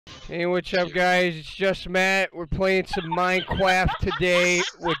Hey, what's up, guys? It's just Matt. We're playing some Minecraft today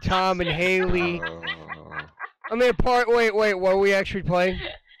with Tom and Haley. I mean, wait, what are we actually playing?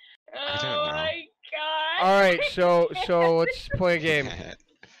 I don't know. My god. Alright, so let's play a game.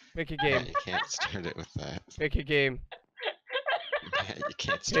 Pick a game. You can't start it with that. Pick a game. You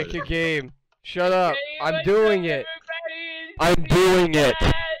can't start Pick it a with game. Shut up. Hey, I'm what's doing up, it. everybody? I'm doing it.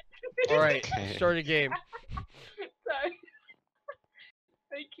 Matt. Alright, Okay. start a game. Sorry.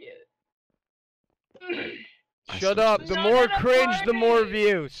 I can't. Shut up. The more cringe, the more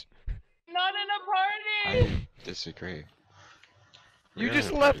views. Not in a party. I disagree. You You're just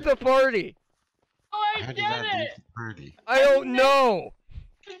in a left party. the party. Oh, I How did did that leave it. the party? I don't know.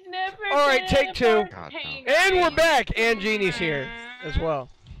 Never. Alright, been in take a two. party. God, Hey, no. And we're guys. back. And Jeannie's here as well.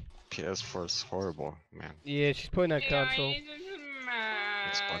 PS4 is horrible, man. Yeah, she's putting on console. Guys, this is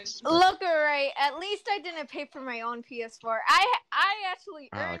Matt. Xbox. Look, alright. At least I didn't pay for my own PS4. I actually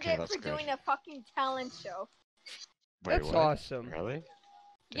Oh, earned okay, it that's for good. doing a fucking talent show. Wait, That's what? awesome. Really?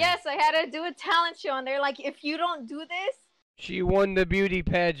 Damn. Yes, I had to do a talent show, and they're like, if you don't do this, She won the beauty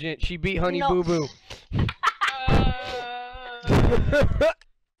pageant. She beat Honey No. Boo Boo.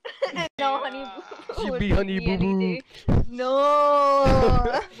 no, honey. She would beat Honey me Boo any Boo. day. No.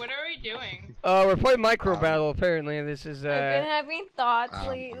 What are we doing? We're playing micro battle. Apparently, this is I've been having thoughts I'm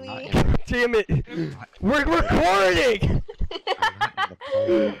lately. not in Damn it! We're recording. I'm not in the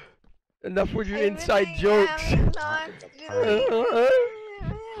party. Enough with your I've been inside having jokes. thoughts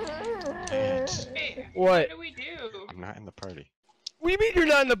Hey, What? do we do? I'm not in the party. What do you mean you're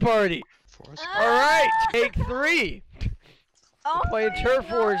not in the party? Force? Ah. Alright, take 3. Oh Playing my turf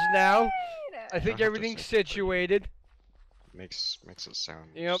wars now. God. I think have to everything's say- situated. Makes it sound.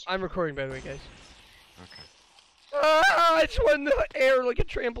 Yep, I'm recording by the way, guys. Okay. Ah, I just went in the air like a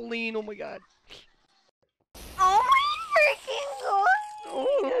trampoline. Oh my god. Oh my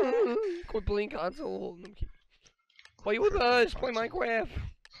freaking god. Quit playing console. I'm kidding. Play with us. Play Minecraft.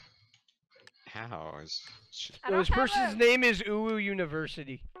 How is? I don't This have person's name is OOOOO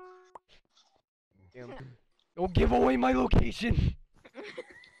University. Damn. Don't give away my location.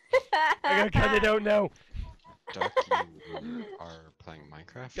 I gotta cut it out now. Duck, you are playing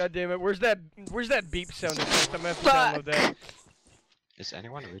Minecraft? God damn it. Where's that beep sound effect? I'm gonna have to Fuck. download that. Is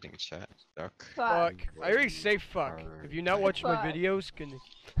anyone reading chat? Duck. Fuck. Fuck. I already say fuck. Have you not watched my Fuck. videos? Can...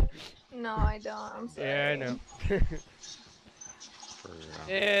 No, I don't. I'm sorry. Yeah, I know. For,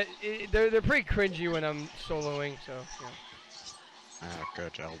 Yeah, they're pretty cringy when I'm soloing, so yeah.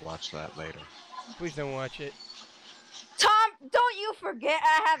 good. I'll watch that later. Please don't watch it. Tom, don't you forget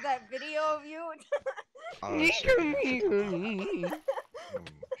I have that video of you. Oh, shit, yeah.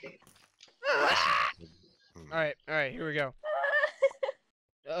 Alright, here we go.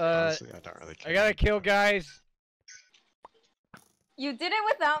 Honestly, I don't really care. I gotta kill guys. You did it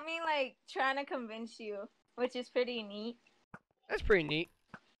without me, like, trying to convince you, which is pretty neat. That's pretty neat.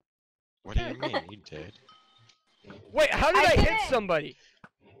 What do you mean? You did. Wait, how did I hit didn't. somebody?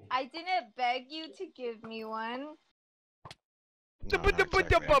 I didn't beg you to give me one. No, not exactly.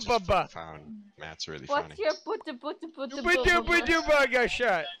 I just found Matt's really What's funny. your I got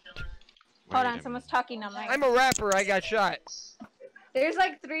shot. Hold Wait on, a someone's minute. talking on mic. I'm a rapper, I got shot. There's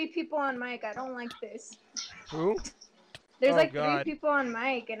like 3 people on mic. I don't like this. Who? There's Oh, like God. 3 people on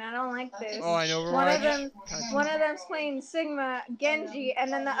mic, and I don't like this. Oh, I know One of Overwatch. one of them's playing Sigma, Genji,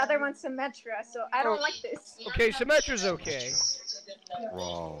 and then the other one's Symmetra. So I don't Oh. like this. Okay, Symmetra's okay.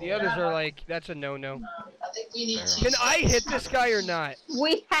 Whoa. The others are like, that's a no-no. Fair. Can I hit this guy or not?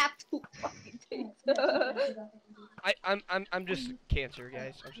 We have to fucking take the... I'm just cancer,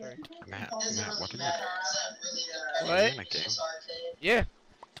 guys. I'm sorry. Matt, what are you? Are What? you in a game? Yeah.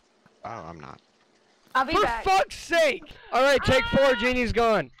 Oh, I'm not. I'll be For back. fuck's sake! All right, take 4. Jeannie's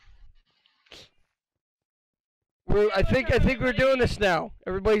gone. I think we're doing this now.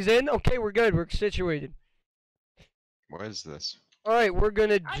 Everybody's in. Okay, we're good. We're situated. What is this? All right, we're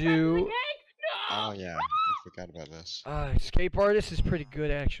gonna do. Oh yeah, I forgot about this. Escape Artist is pretty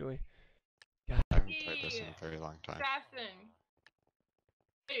good actually. I haven't played this in a very long time. Assassin.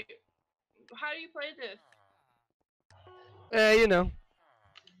 Hey, how do you play this? You know.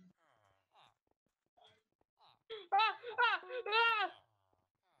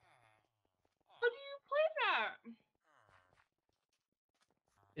 How do you play that?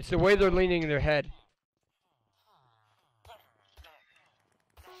 It's the way they're leaning their head.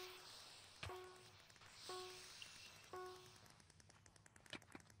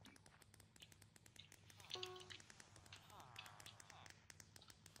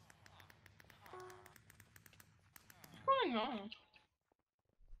 What's going on?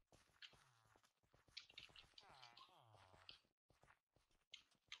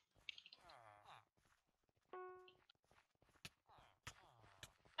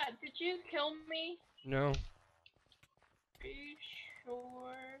 Matt, did you kill me? No, Are you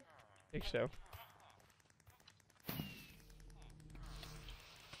sure? I think so.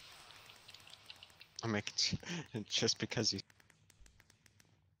 I make it just because you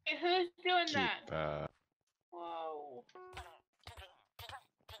Hey, who's doing keep. that? Whoa.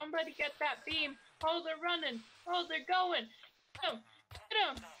 Somebody get that beam. Oh, they're running. Oh, they're going. Get 'em. Get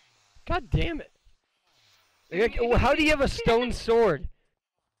 'em. God damn it! Like, how do you have a stone sword?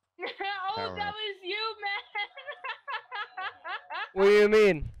 Oh, Power that up. was you, man. What do you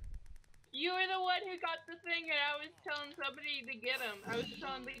mean? You were the one who got the thing, and I was telling somebody to get him. I was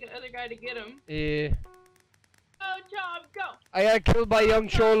telling the other guy to get him. Yeah. Go, Tom, go. I got killed by young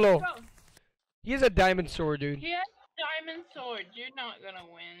Tom, Cholo. go. He has a diamond sword, dude. He has diamond sword. You're not gonna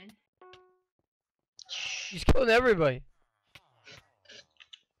win. He's killing everybody.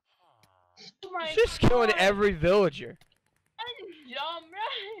 Oh my He's just killing God. every villager. Jump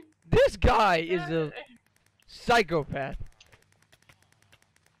right. This guy is a psychopath.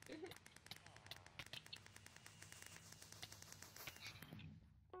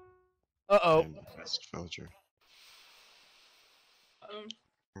 Uh-oh. I'm the best villager. Um,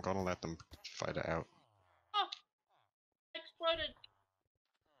 I'm gonna let them fight it out. oh, exploded.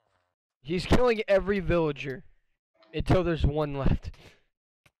 He's killing every villager until there's one left.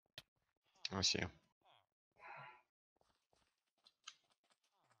 I see him.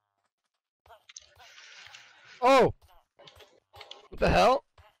 Oh! What the hell?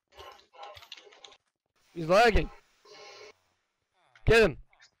 He's lagging. Get him.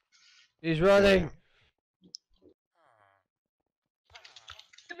 He's running.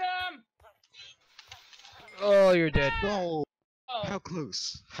 Get them. Oh, you're dead. No! Oh. How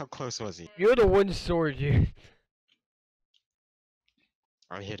close? How close was he? You're the one sword, dude.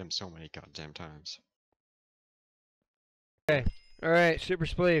 I hit him so many goddamn times. Alright, super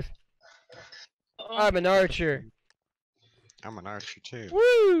splave. Oh, I'm an archer. I'm an archer too.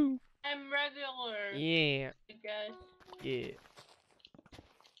 Woo! I'm regular. Yeah. I guess. Yeah.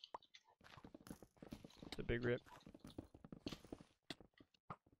 It's a big rip.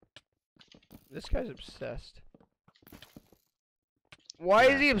 This guy's obsessed. Why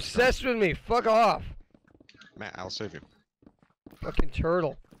is he obsessed with me? Fuck off. Matt, I'll save you. Fucking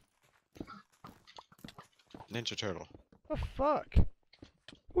turtle. Ninja Turtle. The fuck?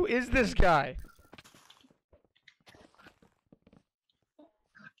 Who is this guy?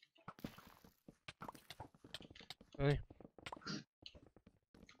 Hey.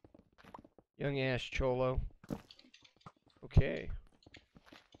 Young ass cholo. Okay.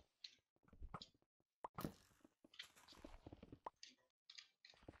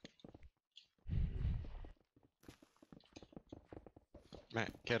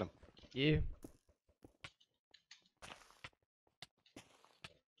 Matt, get him. Yeah.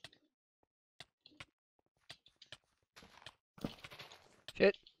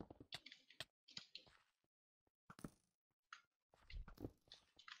 Shit.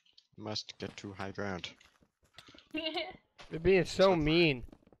 Must get to high ground. They're being so mean.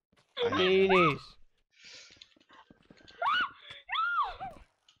 I am. Meanies.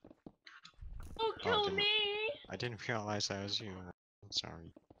 Oh, kill didn't- me. I didn't realize that was you. I'm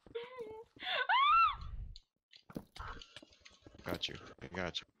sorry. Got you. I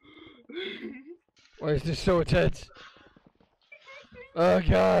got you. Why is this so intense? Oh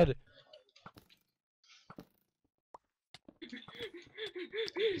god.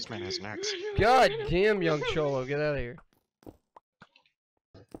 This man has an axe. God damn, young cholo, get out of here.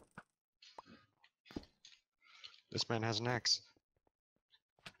 This man has an axe.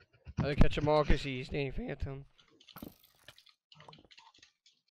 I gotta catch them all because he's Danny Phantom.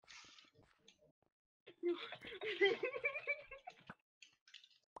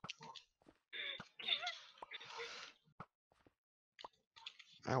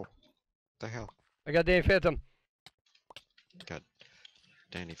 Ow. The hell? I got Danny Phantom. Got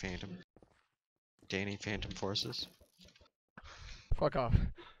Danny Phantom. Danny Phantom Forces. Fuck off.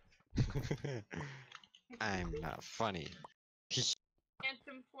 I'm not funny.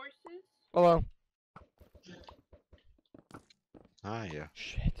 Phantom forces. Hello. Ah, yeah.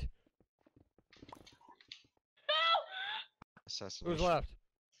 Shit. Assassination. Who's left?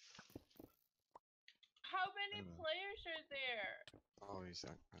 How many Mm. players are there? Oh, he's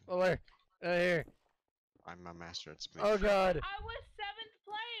not. Oh, there. Here. I'm a master at speed. Oh god. I was 7th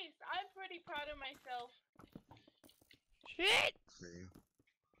place. I'm pretty proud of myself. Shit. For you.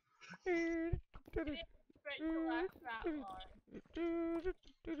 Expect to last that long.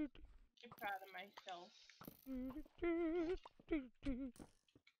 I'm proud of myself.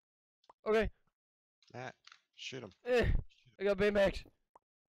 Okay. Matt, shoot him. I got Baymax.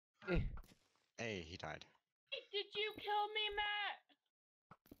 Hey, he died. Did you kill me, Matt?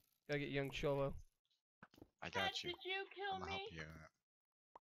 Gotta get young Cholo. I Matt, got you. did you kill I'm gonna me? help you out.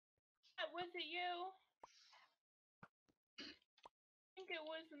 Matt, was it you? I think it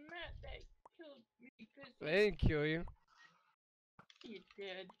was Matt that killed me because I didn't kill you. you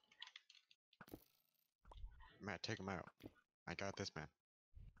did. Matt, take him out. I got this, man.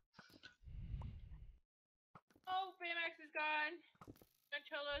 Oh, Baymax is gone.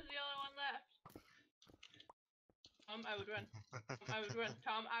 Cholo's the only one left. I would run. I would run.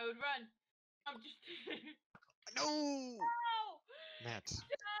 Tom, I would run. I'm just. No! No! Matt,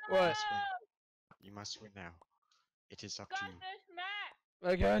 What? you must win now. It is up Got to you. this, Matt.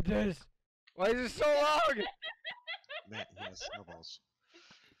 I got this. Why is it so long? Matt, he has snowballs.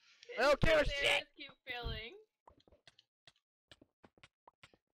 I don't give a They shit. just keep failing.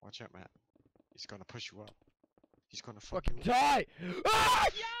 Watch out, Matt. He's gonna push you up. He's gonna fuck Fucking you up. die! Ah!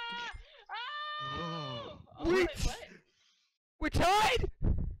 Yeah! Oh! Oh. Wait, Wait. what? We tied.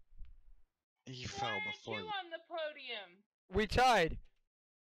 He Why fell aren't before you you. on the podium? We tied.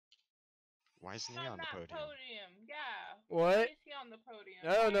 Why isn't he On on the that podium? Yeah. What? Why is he on the podium?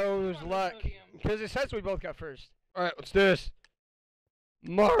 I don't Why know. aren't It you was on the luck. podium? Because it says we both got first. All right, let's do this.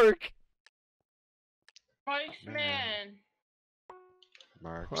 Mark. Mike's man.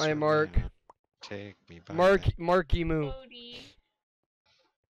 Mark. Hi, Mark. Take me back. Marky Moo. Howdy.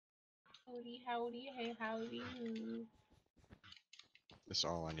 Howdy, howdy, hey, howdy. That's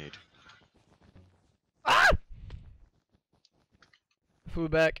all I need. Ah! Flew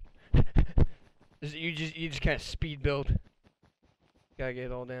back. You just kind of speed build. Gotta get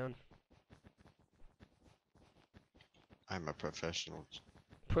it all down. I'm a professional.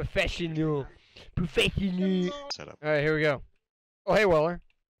 Professional. Setup. All right, here we go. Oh, hey, Weller.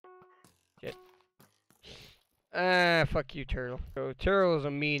 Shit. Ah, fuck you, Turtle. Oh, Turtle is a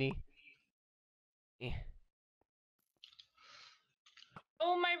meanie. Yeah.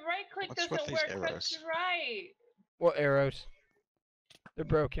 Oh, my right click What's with doesn't these work. arrows? That's right. What arrows? They're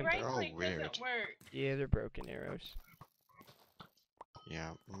broken. Right all click weird. doesn't work. Yeah, they're broken arrows.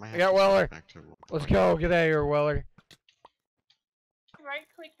 Yeah, might I have got to Weller. go back to Let's go. Get out of here, Weller. Right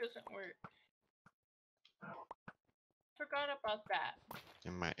click doesn't work. Forgot about that.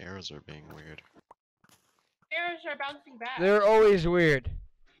 And my arrows are being weird. Arrows are bouncing back. They're always weird.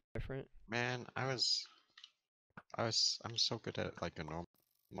 Different. Man, I'm so good at like a normal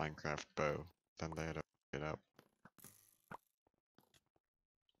Minecraft bow. Then they had to pick it up.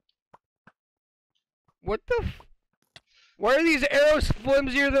 What the f- Why are these arrows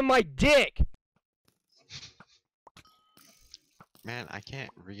flimsier than my dick? Man, I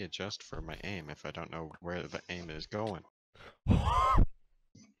can't readjust for my aim if I don't know where the aim is going.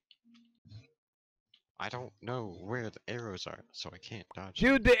 I don't know where the arrows are, so I can't dodge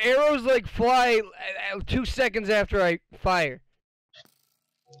them. Dude, the arrows like fly 2 seconds after I fire.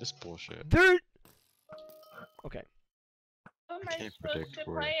 This bullshit. Dirt. Okay. How am I I can't supposed predict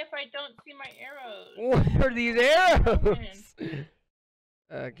to where- play if I don't see my arrows? What are these arrows?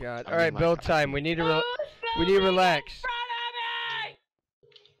 Oh god. I All right, mean, like, build I time. can- We need to Who's we need to building relax. in front of me?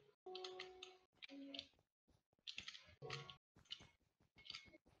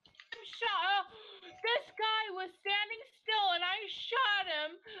 I'm shot. This guy was standing still, and I shot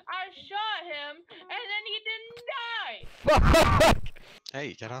him. I shot him, and then he didn't die. Fuck.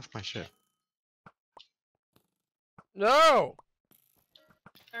 Hey, get off my ship. No.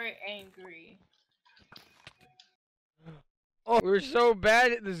 Very angry. Oh, we're so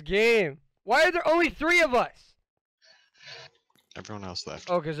bad at this game. Why are there only 3 of us? Everyone else left.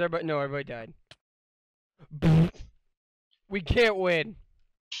 Oh, because everybody died. We can't win.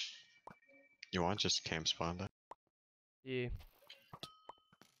 You want just camp spawn then? Yeah.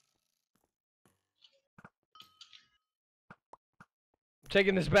 I'm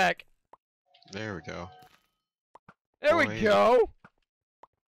taking this back. There we go. There we Boy. go.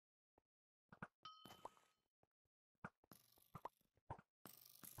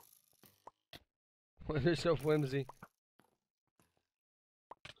 Why they're so flimsy.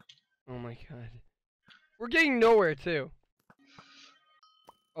 Oh my god. We're getting nowhere too.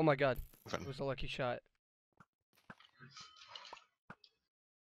 Oh my god. It was a lucky shot.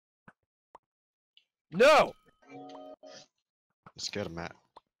 No! Let's get him, Matt.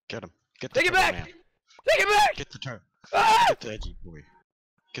 Get him. Get Take the it turtle, back! Man. Take it back! Get the turtle. Ah! Get the edgy boy.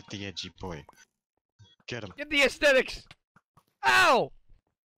 Get the edgy boy. Get him. Get the aesthetics! Ow!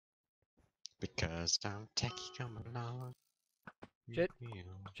 Because I'm techie coming along. Shit. You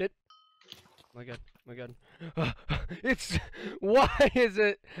know. Shit. My god. My god. It's... Why is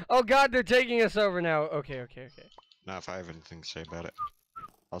it... Oh god, they're taking us over now. Okay. Now if I have anything to say about it.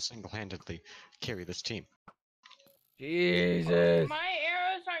 I'll single-handedly carry this team. Jesus. My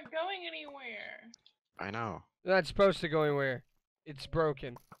arrows aren't going anywhere. I know. They're not supposed to go anywhere. It's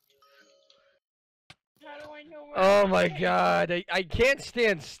broken. How do I know where Oh I'm my going? god. I can't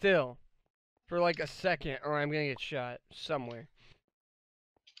stand still for like a second or I'm gonna get shot somewhere.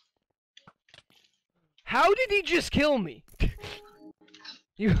 How did he just kill me?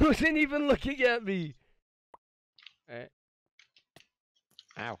 He wasn't even looking at me. Alright.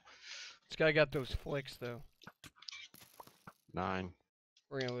 Ow. This guy got those flicks though. 9.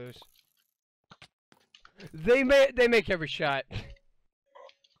 We're gonna lose. They make every shot.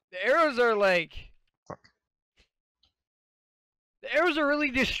 The arrows are like Fuck. the arrows are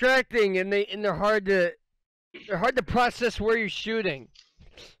really distracting and they're hard to process where you're shooting.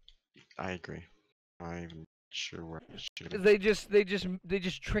 I agree. I'm not even sure where I'm shooting. They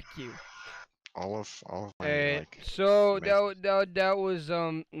just trick you. All of my Alright, like so amazing. that was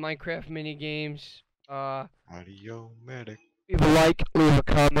Minecraft mini games. audio medic. Leave a like, leave a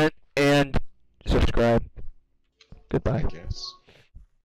comment, and